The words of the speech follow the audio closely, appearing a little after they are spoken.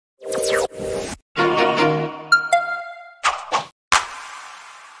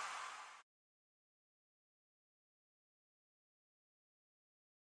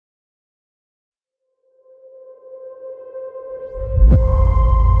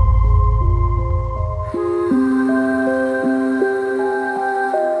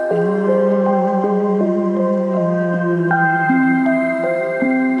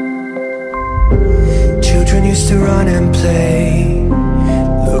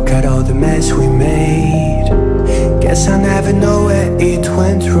all the mess we made. Guess I never know where it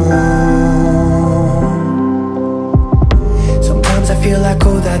went wrong. Sometimes I feel like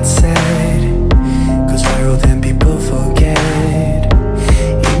all that's said, 'cause we're all them people forget.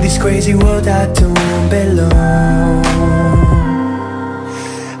 In this crazy world I don't belong.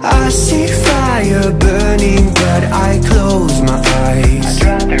 I see fire burning but I close my eyes. I'd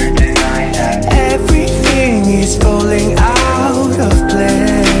rather deny that. Everything is falling out of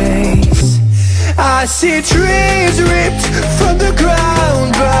place. I see trees ripped from the ground,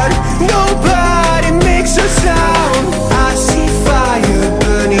 but nobody makes a sound. I see fire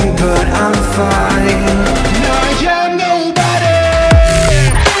burning, but I'm fine. No, I'm nobody.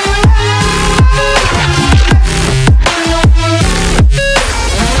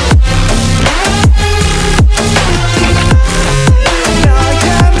 No,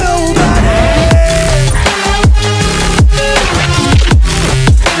 I'm nobody.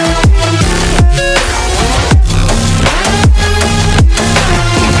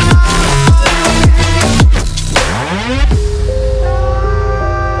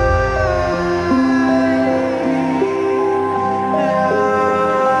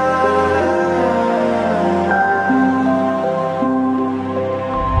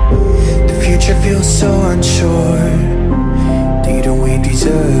 The future feels so unsure. Didn't we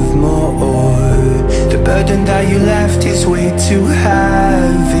deserve more? The burden that you left is way too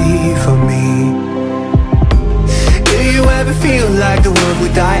heavy for me. Do you ever feel like the world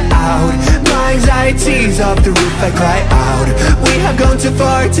would die out? My anxiety's off the roof, I cry out. We have gone too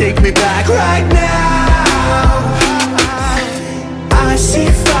far, take me back right now. I see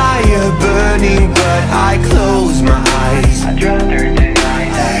fire burning, but I close my eyes.